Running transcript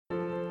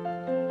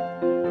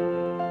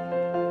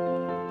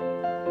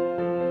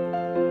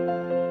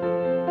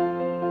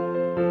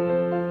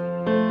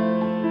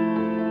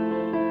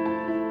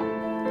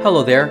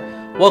Hello there.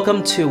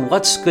 Welcome to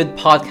What's Good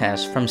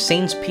podcast from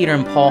Saints Peter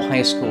and Paul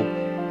High School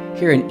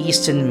here in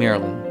Easton,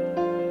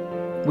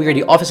 Maryland. We are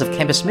the Office of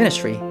Campus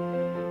Ministry.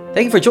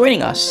 Thank you for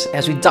joining us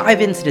as we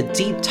dive into the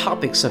deep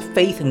topics of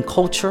faith and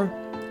culture,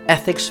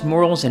 ethics,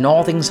 morals, and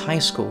all things high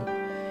school.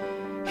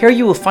 Here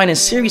you will find a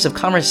series of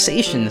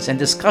conversations and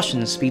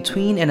discussions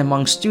between and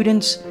among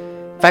students,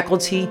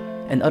 faculty,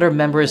 and other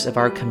members of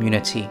our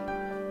community,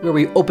 where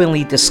we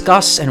openly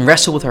discuss and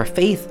wrestle with our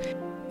faith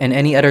and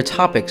any other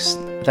topics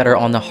that are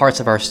on the hearts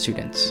of our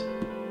students.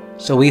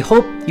 So we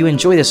hope you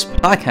enjoy this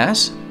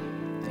podcast,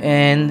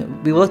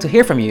 and we would like to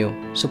hear from you.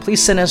 So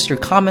please send us your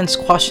comments,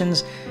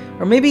 questions,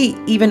 or maybe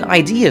even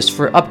ideas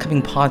for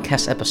upcoming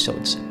podcast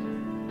episodes.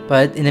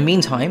 But in the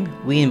meantime,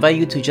 we invite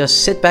you to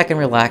just sit back and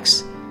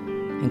relax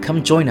and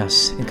come join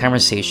us in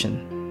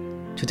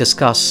conversation to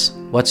discuss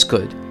what's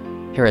good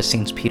here at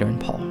Saints Peter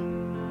and Paul.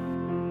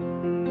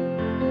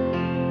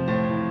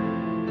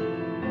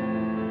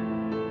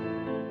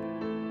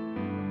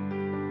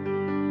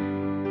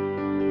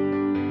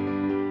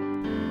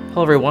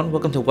 Hello everyone,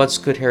 welcome to What's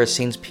Good here at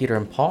Saints Peter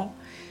and Paul.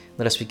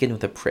 Let us begin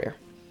with a prayer.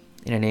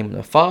 In the name of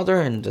the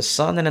Father, and the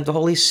Son, and of the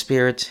Holy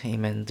Spirit,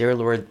 amen. Dear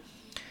Lord,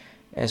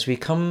 as we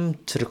come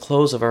to the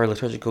close of our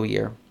liturgical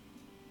year,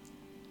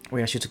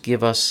 we ask you to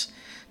give us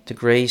the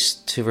grace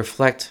to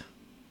reflect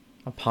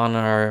upon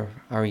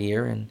our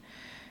year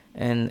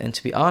and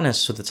to be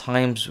honest with the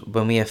times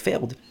when we have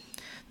failed,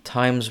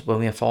 times when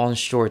we have fallen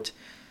short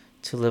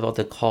to live out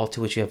the call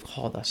to which you have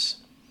called us.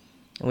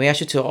 And we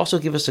ask you to also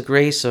give us the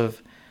grace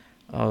of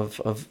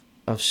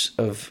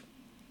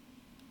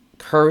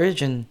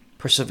courage and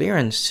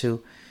perseverance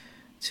to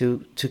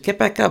get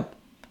back up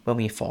when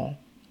we fall,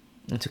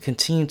 and to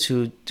continue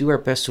to do our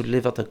best to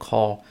live out the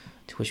call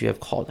to which you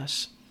have called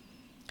us.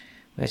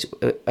 I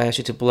ask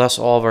you to bless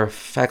all of our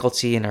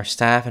faculty and our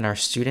staff and our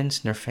students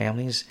and their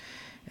families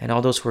and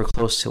all those who are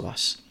close to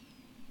us.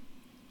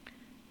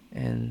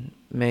 And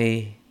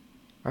may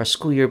our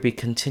school year be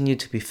continued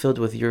to be filled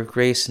with your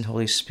grace and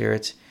Holy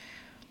Spirit.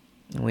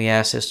 And we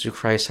ask this through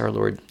Christ our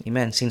Lord.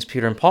 Amen. Saints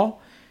Peter and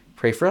Paul,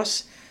 pray for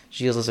us.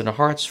 Jesus lives in our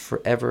hearts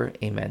forever.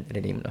 Amen. In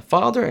the name of the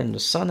Father, and the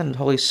Son, and the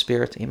Holy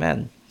Spirit.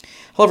 Amen.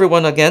 Hello,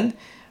 everyone, again.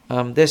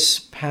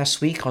 This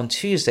past week on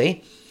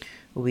Tuesday,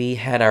 we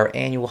had our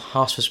annual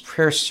Hospice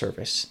Prayer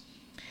Service.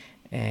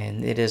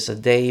 And it is a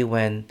day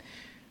when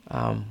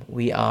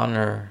we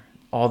honor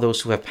all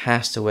those who have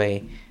passed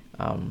away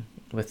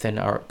within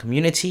our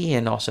community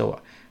and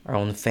also our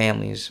own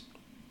families.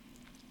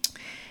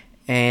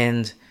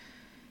 And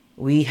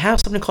we have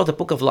something called the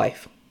Book of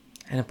Life.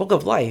 And the Book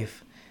of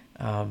Life,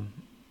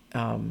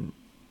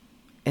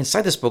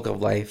 inside this Book of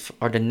Life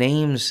are the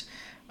names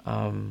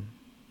of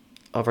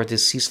our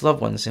deceased loved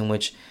ones, in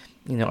which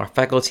our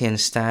faculty and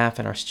staff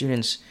and our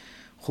students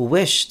who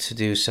wish to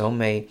do so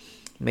may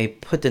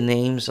put the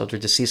names of their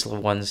deceased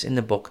loved ones in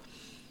the book,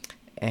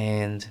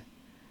 and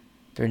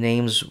their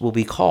names will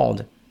be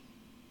called,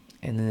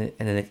 and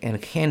a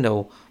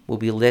candle will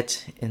be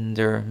lit in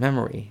their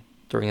memory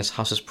during this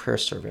Hospice Prayer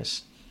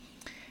Service.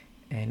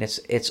 And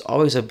it's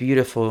always a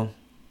beautiful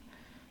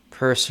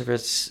prayer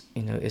service.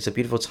 It's a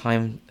beautiful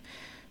time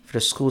for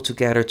the school to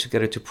gather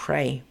together to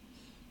pray.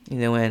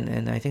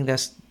 And I think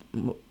that's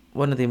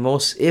one of the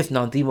most, if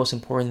not the most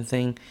important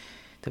thing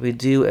that we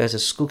do as a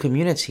school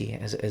community,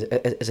 as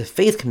a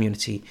faith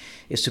community,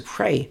 is to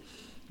pray.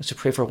 Is to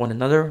pray for one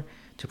another,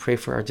 to pray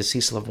for our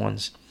deceased loved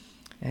ones.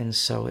 And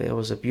so it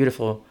was a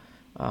beautiful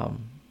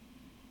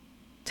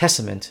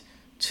testament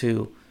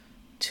to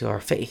our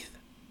faith.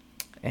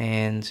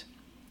 And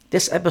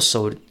this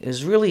episode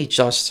is really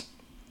just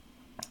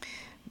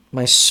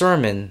my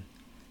sermon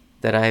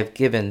that I have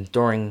given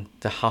during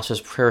the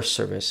Hospice Prayer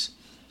Service.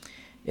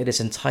 It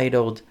is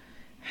entitled,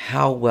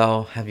 "How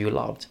Well Have You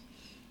Loved?"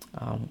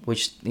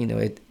 Which,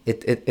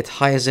 it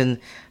ties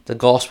in the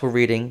gospel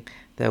reading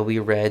that we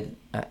read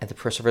at the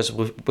prayer service,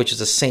 which is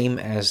the same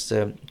as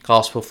the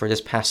gospel for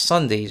this past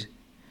Sunday's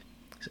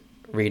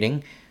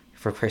reading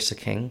for Christ the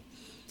King.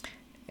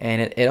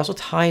 And it also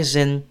ties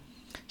in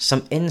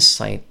some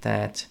insight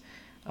that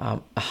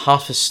a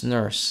hospice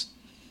nurse,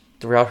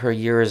 throughout her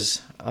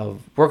years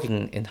of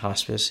working in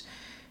hospice,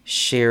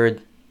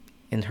 shared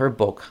in her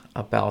book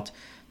about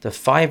the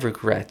 5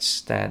 regrets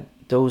that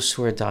those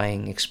who are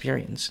dying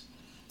experience.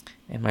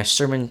 And my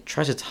sermon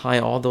tries to tie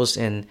all those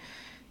in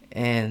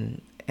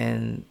and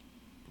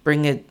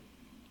bring it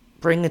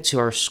to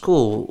our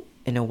school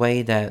in a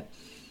way that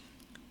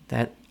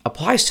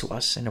applies to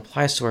us and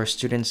applies to our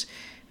students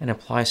and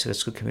applies to the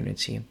school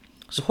community.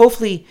 So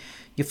hopefully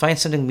you find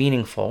something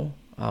meaningful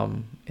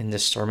in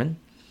this sermon,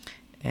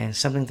 and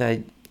something that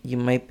you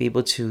might be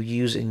able to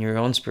use in your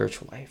own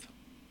spiritual life.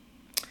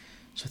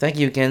 So thank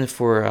you again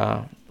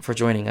for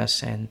joining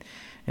us, and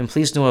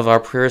please know of our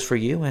prayers for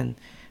you, and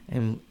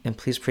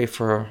please pray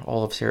for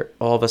all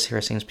of us here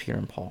at Saints Peter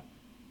and Paul.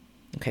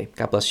 Okay,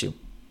 God bless you.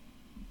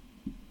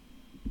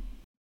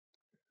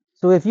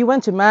 So if you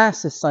went to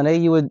Mass this Sunday,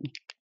 you would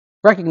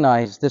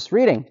recognize this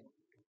reading,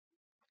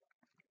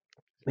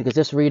 because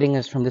this reading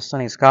is from this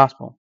Sunday's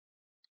Gospel.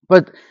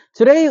 But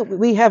today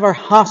we have our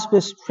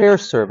Hospice Prayer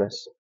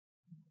Service,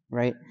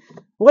 right?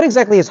 What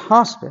exactly is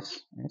hospice?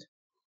 Right?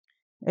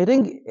 I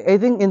think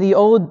in the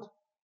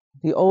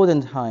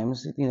olden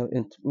times,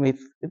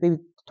 maybe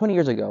 20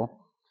 years ago,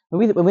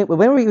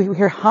 when we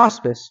hear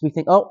hospice, we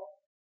think, oh,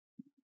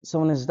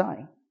 someone is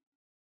dying.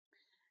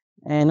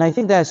 And I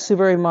think that's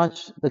very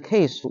much the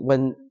case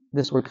when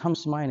this word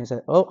comes to mind, is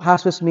that, oh,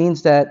 hospice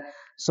means that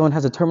someone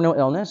has a terminal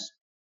illness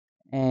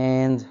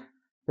and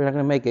they're not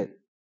going to make it.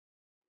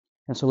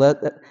 And so let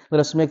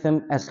us make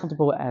them as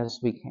comfortable as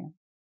we can.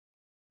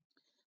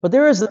 But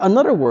there is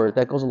another word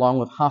that goes along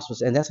with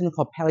hospice, and that's something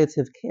called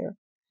palliative care.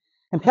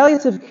 And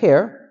palliative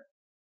care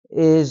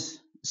is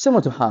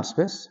similar to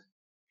hospice,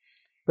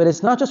 but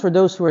it's not just for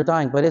those who are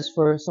dying, but it's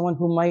for someone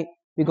who might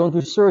be going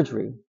through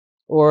surgery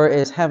or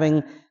is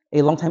having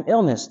a long-time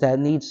illness that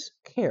needs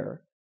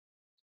care.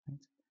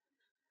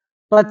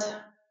 But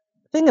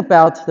think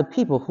about the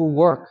people who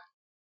work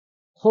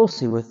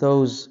closely with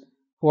those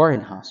who are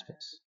in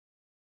hospice.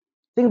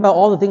 Think about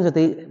all the things that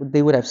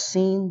they would have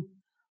seen,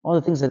 all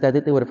the things that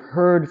they would have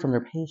heard from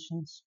their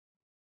patients.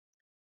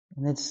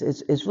 And it's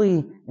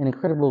really an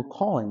incredible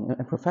calling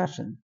and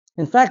profession.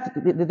 In fact,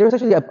 there's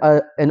actually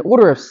an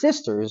order of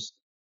sisters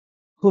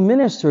who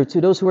minister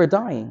to those who are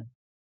dying.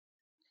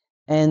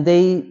 And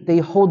they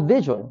hold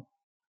vigil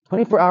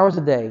 24 hours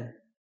a day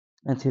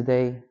until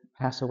they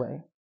pass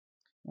away.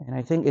 And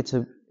I think it's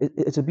a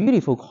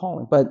beautiful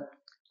calling. But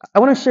I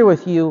want to share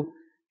with you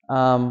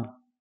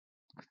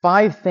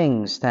 5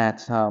 things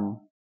that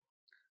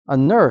a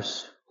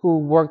nurse who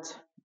worked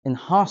in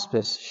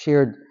hospice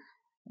shared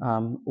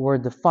were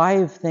the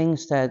 5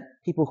 things that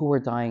people who were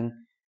dying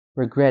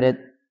regretted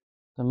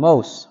the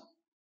most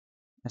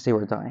as they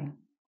were dying.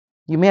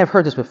 You may have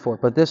heard this before,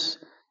 but this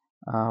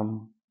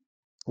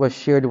was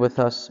shared with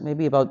us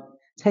maybe about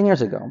 10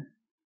 years ago.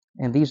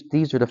 And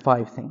these are the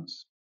 5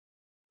 things.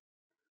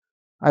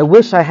 I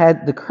wish I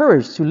had the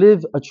courage to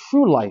live a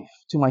true life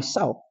to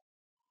myself,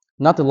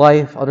 not the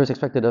life others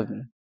expected of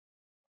me.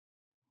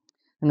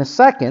 And the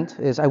second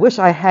is, I wish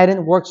I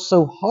hadn't worked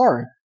so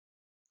hard.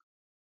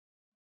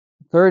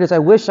 Third is, I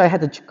wish I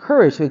had the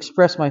courage to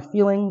express my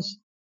feelings.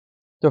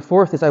 The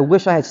fourth is, I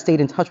wish I had stayed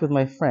in touch with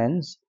my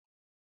friends.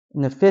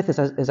 And the fifth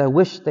is I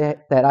wish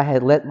that I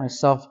had let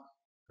myself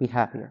be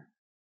happier.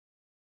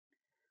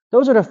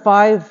 Those are the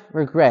 5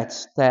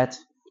 regrets that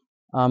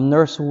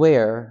Nurse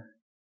Ware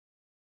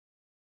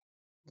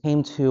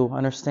came to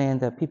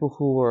understand that people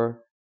who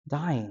were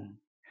dying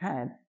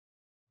had.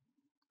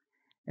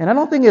 And I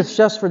don't think it's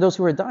just for those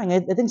who are dying. I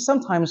think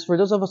sometimes for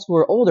those of us who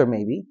are older,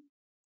 maybe,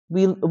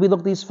 we look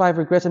at these 5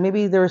 regrets, and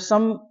maybe there are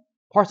some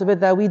parts of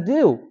it that we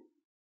do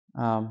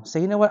say,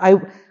 you know what,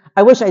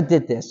 I wish I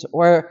did this,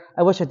 or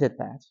I wish I did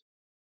that.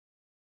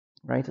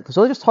 Right?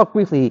 So let's just talk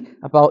briefly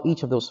about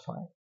each of those 5.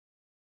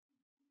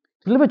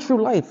 To live a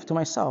true life to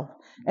myself.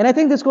 And I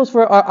think this goes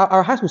for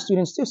our high school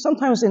students too.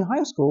 Sometimes in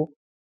high school,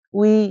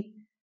 we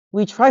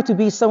try to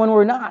be someone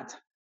we're not.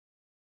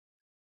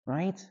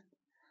 Right?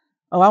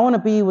 Oh, I want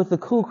to be with the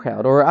cool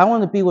crowd, or I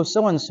want to be with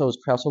so-and-so's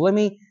crowd, so let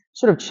me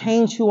sort of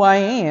change who I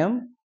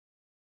am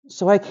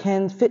so I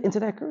can fit into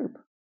that group.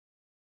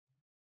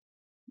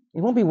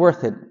 It won't be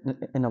worth it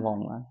in the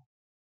long run.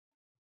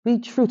 Be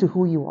true to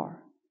who you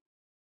are.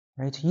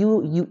 Right?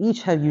 You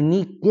each have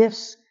unique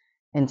gifts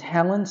and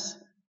talents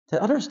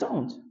that others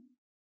don't.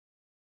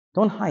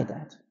 Don't hide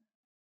that.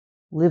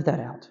 Live that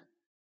out.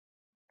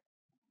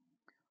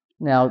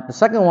 Now, the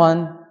second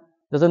one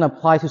doesn't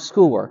apply to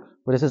schoolwork,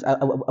 but it says,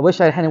 I wish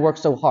I hadn't worked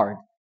so hard.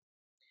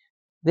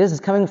 This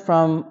is coming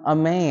from a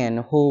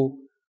man who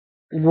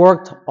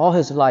worked all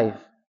his life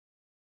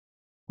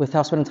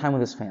without spending time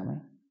with his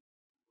family.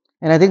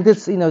 And I think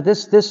this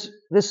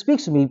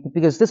speaks to me,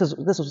 because this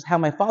was how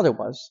my father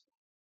was.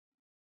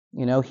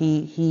 My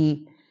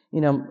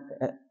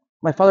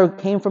father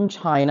came from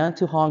China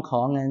to Hong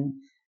Kong,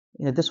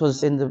 and this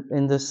was in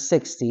the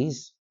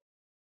 60s.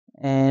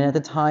 And at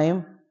the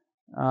time,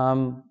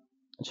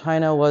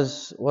 China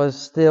was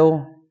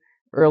still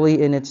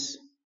early in its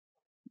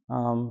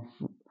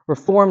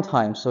reform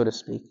time, so to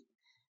speak.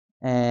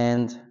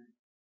 And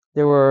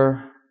there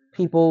were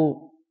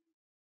people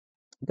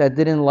that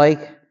didn't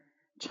like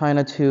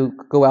China to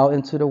go out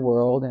into the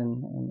world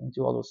and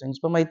do all those things.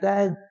 But my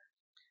dad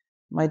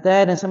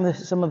and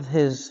some of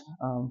his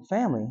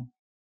family,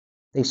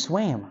 they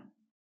swam.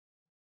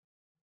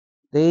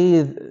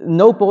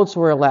 No boats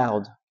were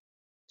allowed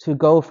to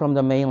go from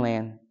the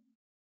mainland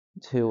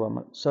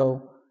to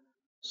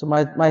so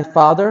my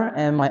father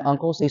and my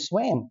uncles, they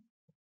swam.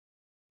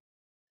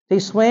 They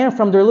swam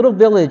from their little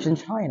village in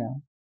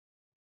China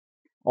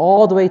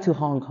all the way to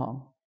Hong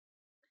Kong.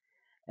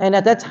 And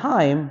at that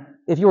time,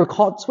 if you were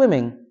caught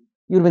swimming,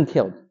 you'd have been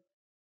killed.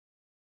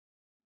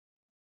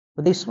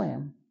 But they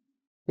swam.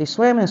 They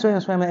swam and swam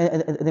and swam,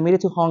 and they made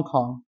it to Hong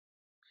Kong.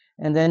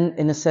 And then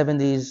in the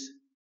 70s,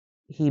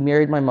 he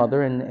married my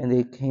mother, and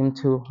they came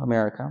to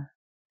America.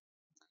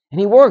 And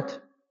he worked.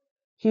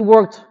 He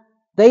worked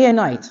day and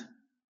night,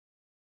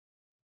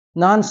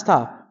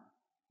 nonstop,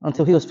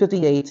 until he was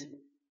 58,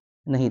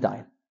 and then he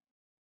died.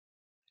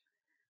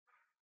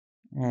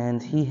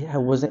 and he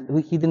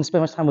didn't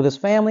spend much time with his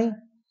family.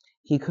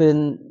 He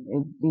couldn't,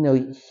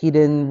 he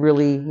didn't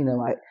really,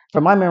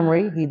 from my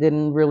memory, he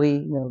didn't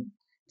really,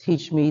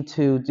 teach me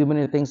to do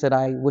many of the things that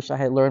I wish I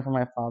had learned from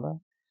my father.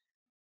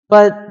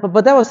 But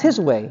that was his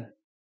way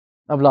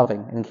of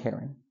loving and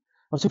caring,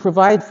 was to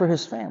provide for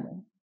his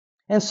family.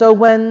 And so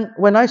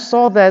when I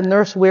saw that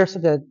Nurse Ware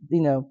said that,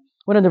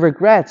 one of the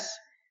regrets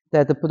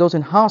that those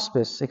in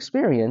hospice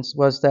experienced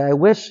was that I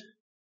wish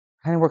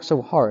I hadn't worked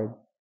so hard.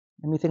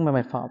 Let me think about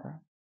my father.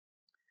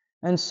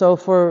 And so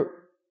for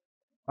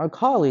our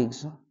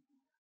colleagues,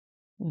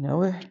 I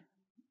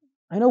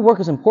know work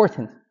is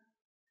important.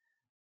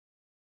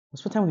 But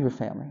spend time with your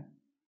family,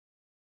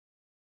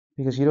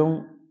 because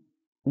you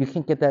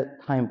can't get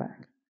that time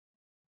back.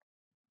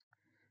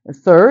 And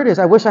third is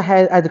I wish I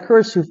had the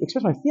courage to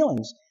express my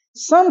feelings.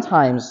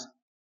 Sometimes,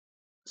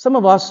 some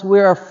of us,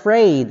 we're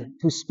afraid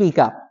to speak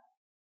up.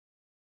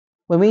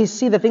 When we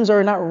see that things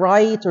are not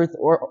right,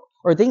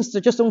 or things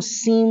that just don't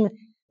seem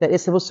that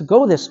it's supposed to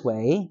go this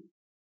way,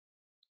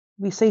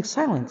 we stay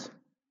silent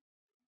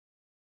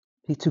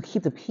to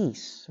keep the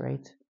peace,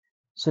 right?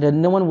 So that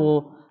no one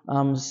will,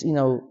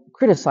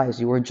 criticize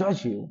you or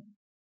judge you.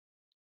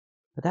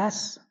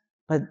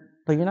 But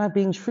you're not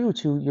being true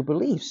to your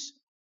beliefs.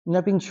 You're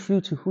not being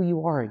true to who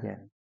you are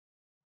again.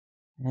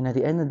 And at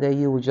the end of the day,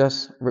 you will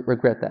just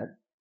regret that.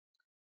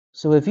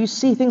 So if you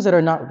see things that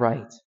are not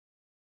right,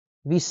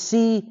 if you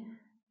see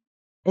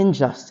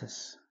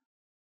injustice,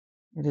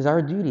 it is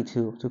our duty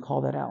to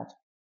call that out.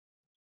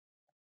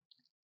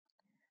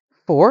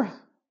 Fourth,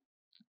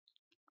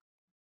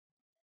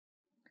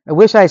 I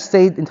wish I had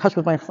stayed in touch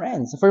with my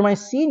friends. For my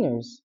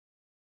seniors,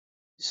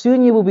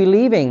 soon you will be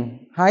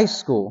leaving high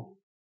school,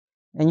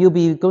 and you'll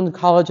be going to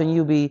college, and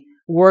you'll be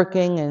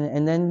working,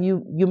 and then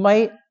you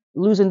might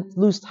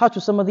lose touch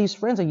with some of these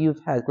friends that you've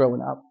had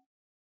growing up.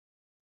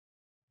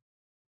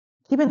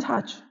 Keep in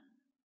touch,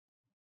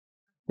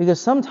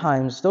 because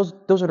sometimes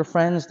those are the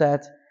friends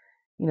that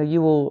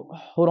you will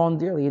hold on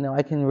dearly.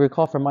 I can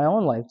recall from my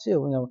own life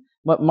too.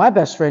 My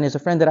best friend is a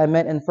friend that I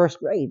met in first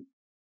grade.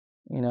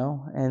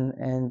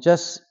 And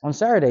just on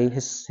Saturday,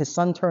 his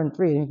son turned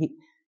 3,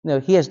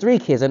 and he has 3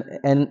 kids,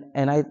 and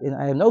I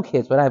have no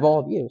kids, but I have all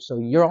of you, so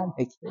you're all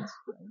my kids.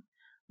 Right?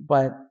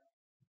 But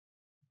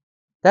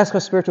that's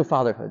what spiritual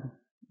fatherhood,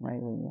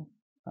 right?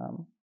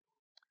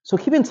 So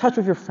keep in touch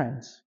with your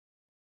friends,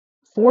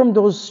 form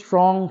those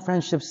strong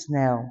friendships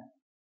now,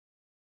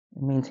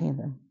 and maintain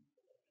them.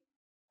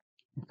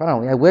 And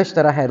finally, I wish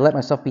that I had let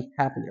myself be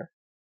happier.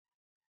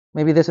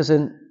 Maybe this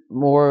isn't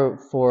more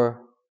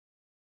for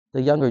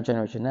the younger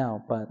generation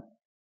now, but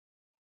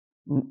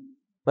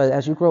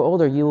as you grow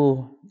older,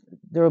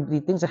 there will be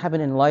things that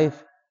happen in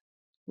life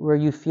where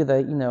you feel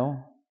that,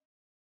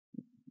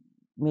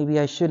 maybe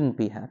I shouldn't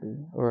be happy,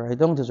 or I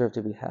don't deserve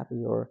to be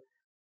happy, or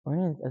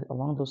anything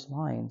along those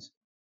lines.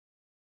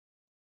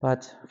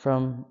 But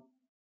from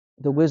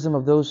the wisdom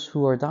of those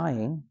who are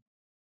dying,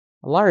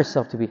 allow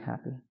yourself to be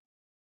happy,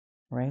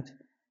 right?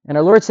 And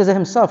our Lord says it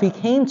himself, he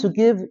came to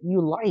give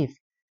you life,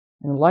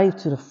 and life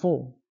to the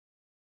full.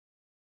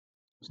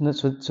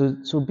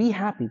 So be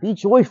happy, be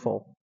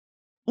joyful.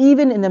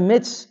 Even in the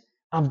midst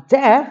of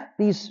death,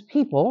 these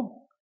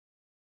people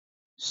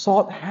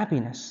sought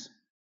happiness.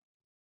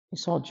 They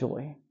sought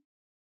joy.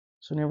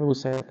 So never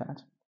lose sight of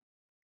that.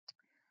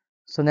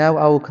 So now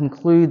I will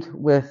conclude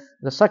with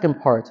the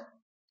second part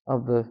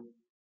of the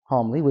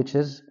homily, which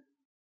is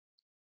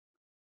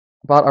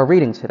about our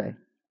reading today.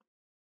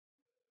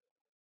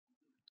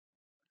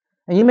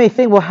 And you may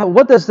think, well,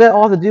 what does that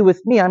all have to do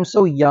with me? I'm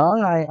so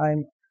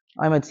young.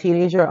 I'm a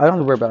teenager. I don't have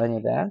to worry about any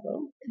of that.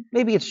 Well,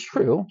 maybe it's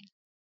true.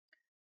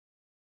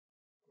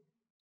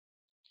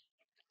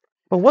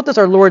 But what does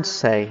our Lord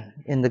say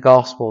in the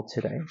gospel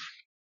today?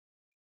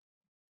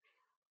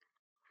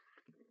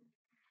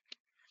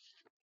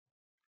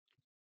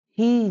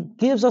 He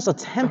gives us a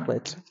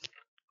template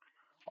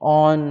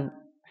on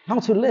how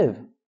to live,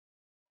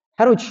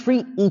 how to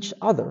treat each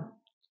other.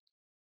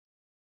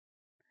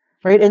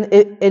 Right? And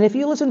if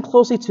you listen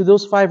closely to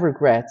those 5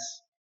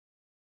 regrets,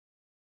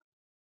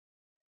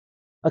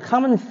 a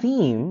common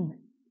theme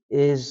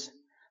is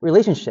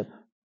relationship,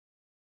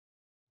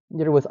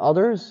 either with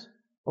others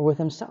or with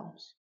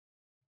themselves.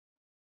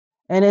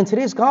 And in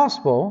today's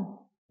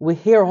gospel, we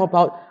hear all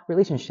about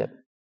relationship.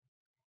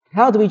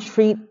 How do we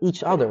treat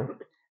each other?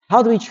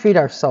 How do we treat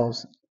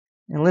ourselves?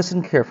 And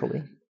listen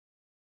carefully.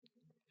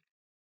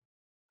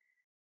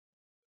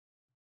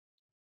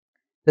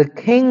 The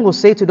king will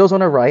say to those on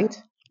the right,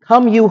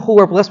 "Come, you who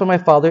are blessed by my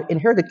Father,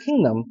 inherit the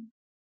kingdom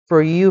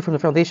for you from the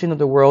foundation of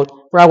the world.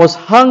 For I was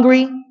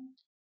hungry,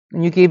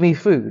 and you gave me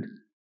food.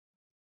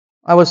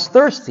 I was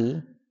thirsty,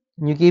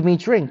 and you gave me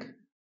drink.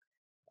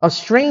 A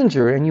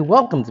stranger, and you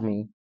welcomed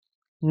me.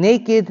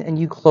 Naked, and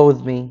you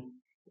clothed me.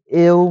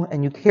 Ill,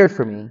 and you cared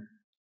for me.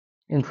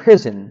 In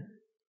prison,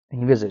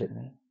 and you visited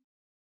me."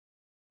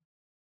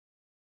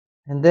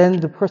 And then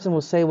the person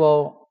will say,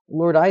 "Well,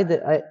 Lord, I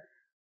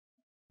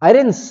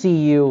didn't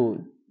see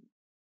you,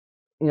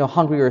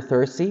 hungry or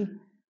thirsty.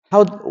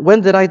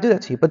 When did I do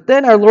that to you?" But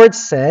then our Lord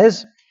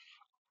says,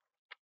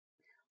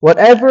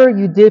 Whatever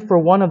you did for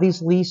one of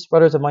these least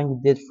brothers of mine, you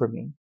did for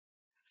me.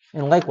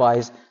 And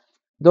likewise,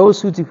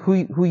 those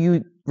who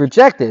you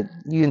rejected,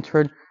 you in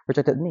turn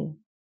rejected me.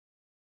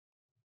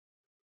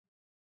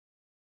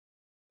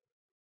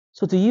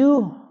 So do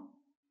you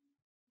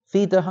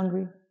feed the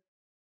hungry?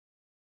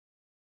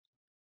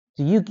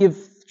 Do you give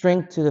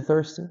drink to the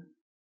thirsty?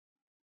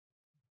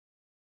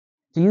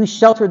 Do you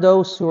shelter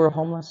those who are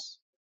homeless?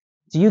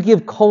 Do you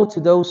give coat to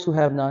those who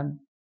have none?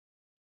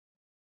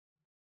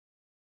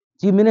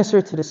 Do you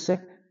minister to the sick?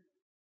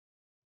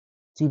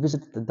 Do you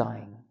visit the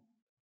dying?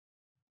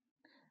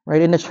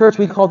 Right? In the church,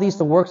 we call these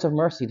the works of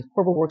mercy, the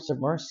horrible works of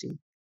mercy.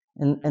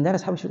 And that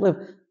is how we should live.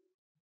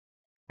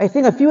 I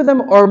think a few of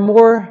them are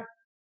more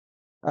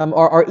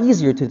are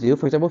easier to do.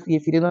 For example,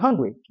 feeding the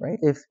hungry, right?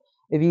 If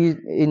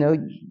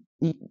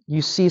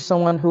you see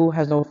someone who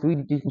has no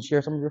food, you can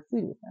share some of your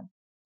food with them,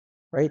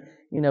 right?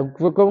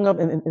 Growing up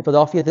in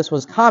Philadelphia, this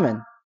was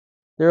common.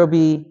 There will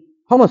be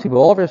homeless people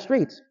all over the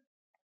streets,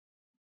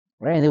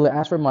 right? And they would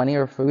ask for money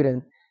or food,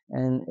 and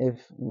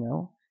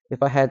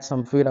if I had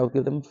some food, I would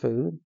give them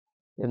food.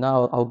 If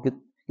not, I'll give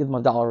them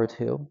 $1 or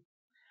 $2.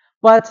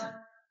 But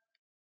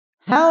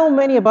how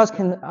many of us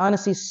can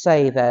honestly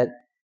say that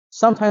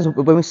sometimes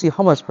when we see a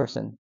homeless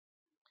person,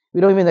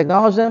 we don't even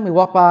acknowledge them, we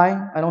walk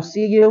by, I don't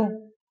see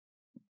you,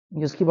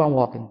 you just keep on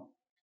walking?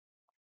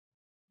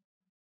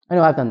 I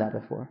know I've done that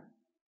before.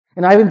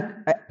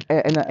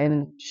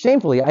 And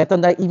shamefully, I've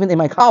done that even in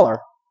my collar,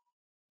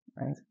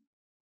 right?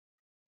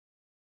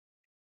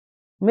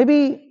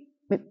 Maybe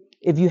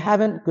if you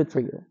haven't, good for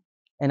you.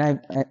 And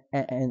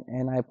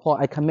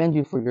I commend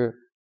you for your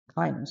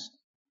kindness.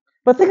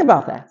 But think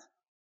about that.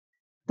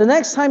 The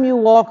next time you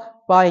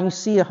walk by and you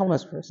see a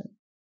homeless person,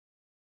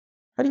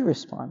 how do you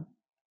respond?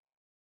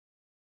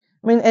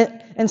 I mean,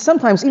 and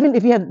sometimes even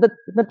if you have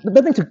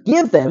nothing to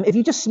give them, if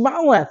you just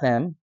smile at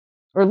them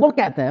or look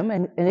at them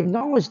and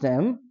acknowledge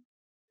them,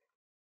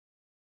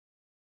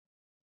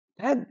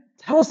 that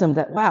tells them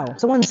that, wow,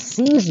 someone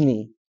sees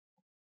me.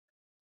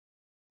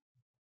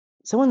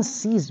 Someone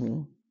sees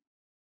me.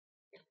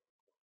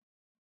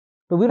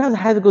 But we don't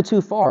have to go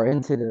too far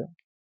into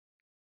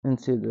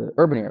the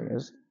urban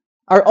areas.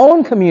 Our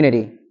own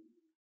community.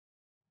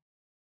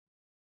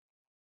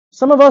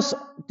 Some of us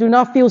do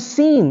not feel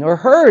seen or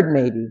heard,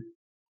 maybe.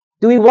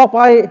 Do we walk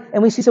by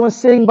and we see someone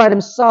sitting by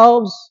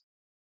themselves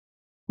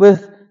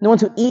with no one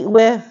to eat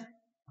with,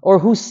 or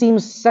who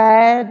seems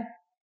sad?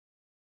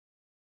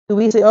 Do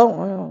we say,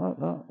 "Oh,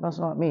 no, that's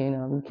not me,"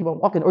 and keep on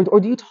walking, or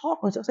do you talk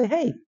and say,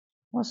 "Hey,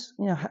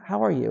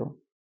 how are you?"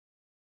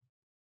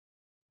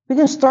 We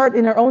can start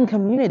in our own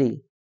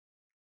community.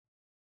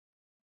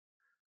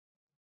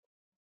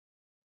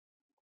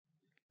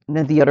 And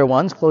then the other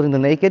ones, clothing the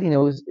naked.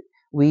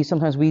 We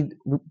sometimes we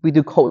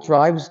do coat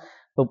drives,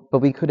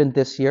 but we couldn't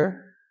this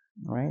year,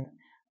 right?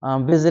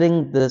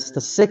 Visiting the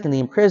sick and the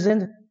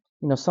imprisoned.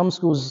 Some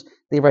schools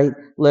they write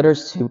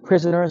letters to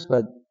prisoners,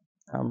 but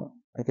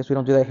I guess we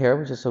don't do that here,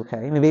 which is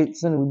okay. Maybe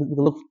it's something we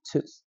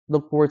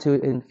look forward to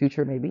in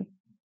future, maybe.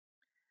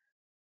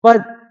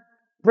 But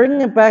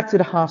bringing it back to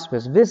the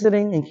hospice,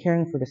 visiting and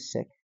caring for the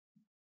sick.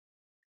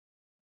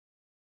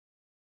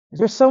 Is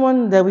there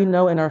someone that we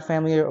know in our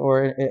family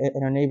or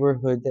in our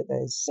neighborhood that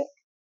is sick,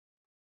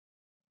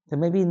 that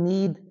maybe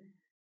need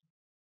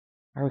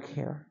our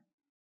care?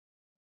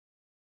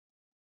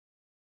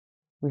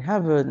 We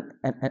have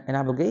an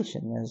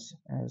obligation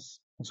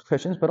as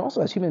Christians, but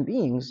also as human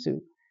beings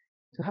to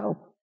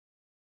help,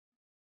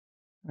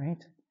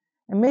 right?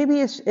 And maybe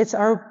it's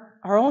our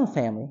own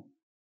family.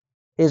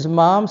 Is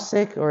mom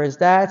sick, or is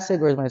dad sick,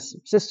 or is my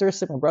sister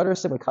sick, my brother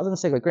sick, my cousin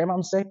sick, my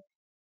grandmom sick?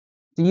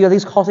 Do you at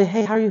least call and say,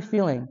 "Hey, how are you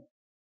feeling?"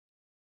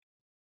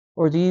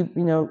 Or do you,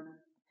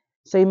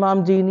 say,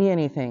 "Mom, do you need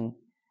anything?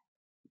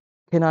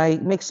 Can I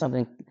make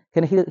something?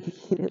 Can I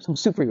heat some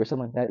soup for you," or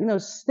something like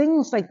that?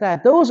 Things like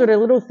that. Those are the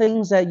little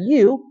things that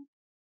you,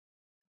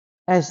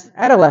 as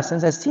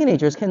adolescents, as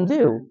teenagers, can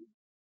do.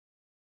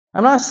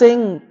 I'm not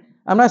saying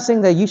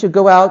that you should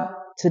go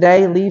out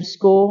today, leave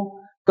school,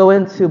 go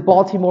into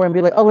Baltimore and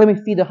be like, "Oh, let me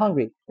feed the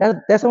hungry."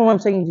 That's not what I'm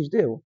saying you should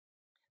do.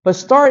 But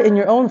start in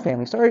your own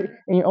family. Start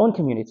in your own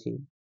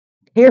community.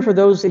 Care for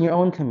those in your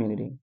own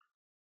community,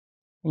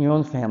 in your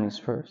own families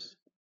first,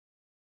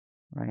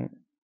 right?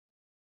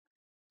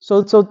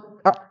 So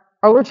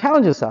our Lord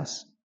challenges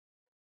us.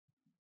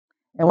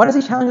 And why does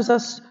He challenge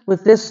us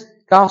with this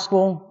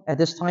gospel at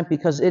this time?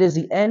 Because it is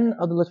the end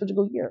of the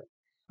liturgical year.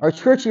 Our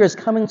church year is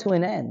coming to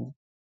an end.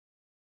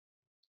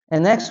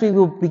 And next week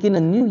we'll begin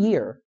a new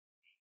year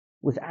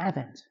with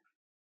Advent.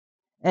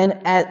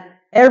 And at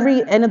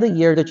every end of the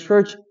year, the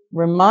church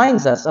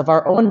reminds us of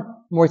our own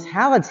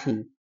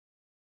mortality.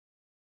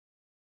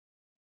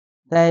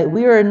 That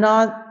we are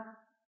not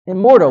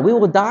immortal. We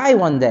will die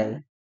one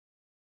day.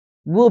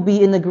 We'll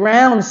be in the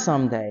ground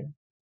someday.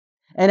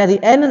 And at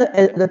the end of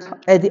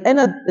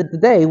the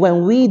day,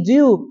 when we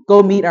do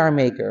go meet our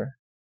Maker,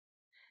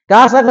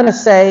 God's not going to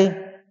say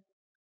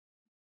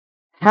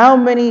how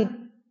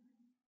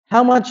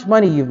much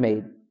money you've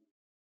made,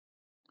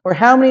 or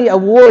how many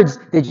awards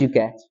did you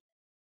get,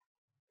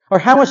 Or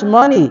how much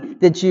money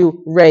did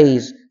you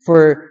raise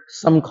for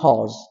some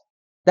cause?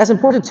 That's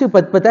important too,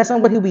 but that's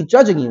not what he'll be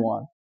judging you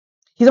on.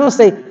 He's going to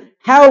say,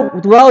 how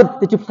well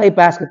did you play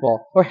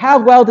basketball? Or how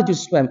well did you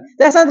swim?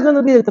 That's not going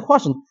to be the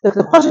question.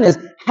 The question is,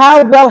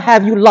 how well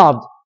have you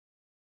loved?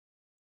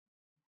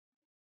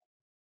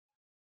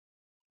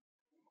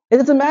 It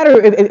doesn't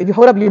matter if you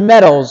hold up your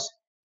medals,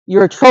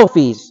 your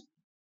trophies.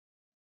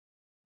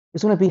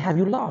 It's going to be, have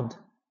you loved?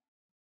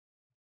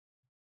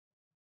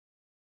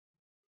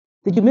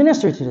 Did you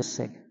minister to the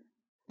sick?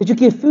 Did you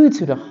give food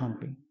to the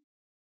hungry?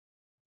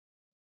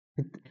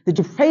 Did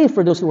you pray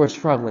for those who are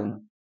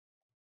struggling?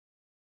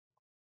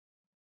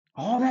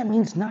 All that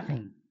means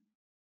nothing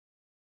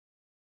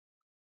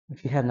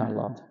if you have not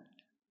loved.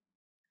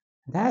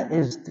 That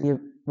is the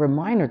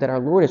reminder that our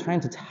Lord is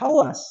trying to tell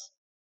us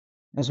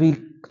as we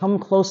come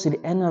close to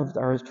the end of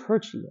our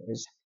church year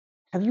is,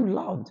 have you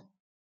loved?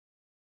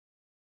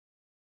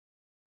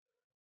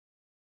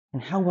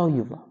 And how well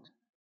you've loved.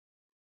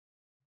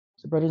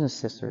 So brothers and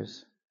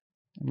sisters,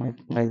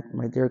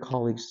 my dear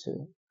colleagues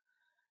too,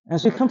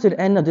 as we come to the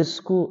end of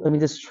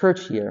this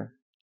church year,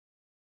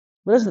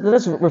 let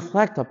us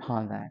reflect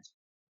upon that.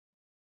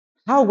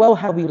 How well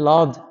have we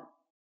loved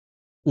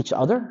each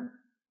other?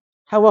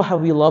 How well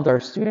have we loved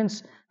our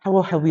students? How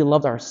well have we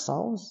loved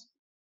ourselves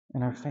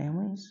and our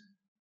families?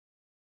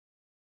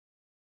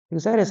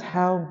 Because that is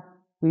how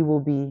we will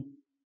be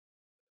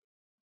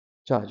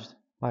judged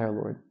by our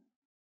Lord.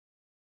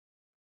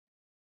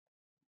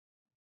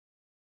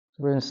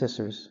 Brothers and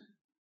sisters,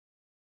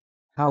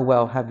 how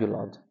well have you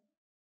loved?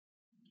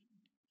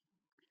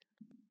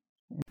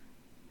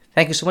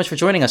 Thank you so much for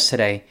joining us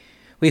today.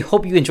 We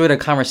hope you enjoyed our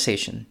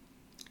conversation.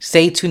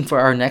 Stay tuned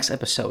for our next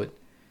episode.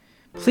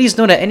 Please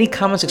note that any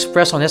comments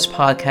expressed on this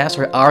podcast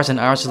are ours and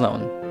ours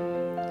alone.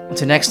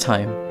 Until next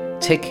time,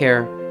 take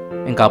care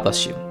and God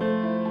bless you.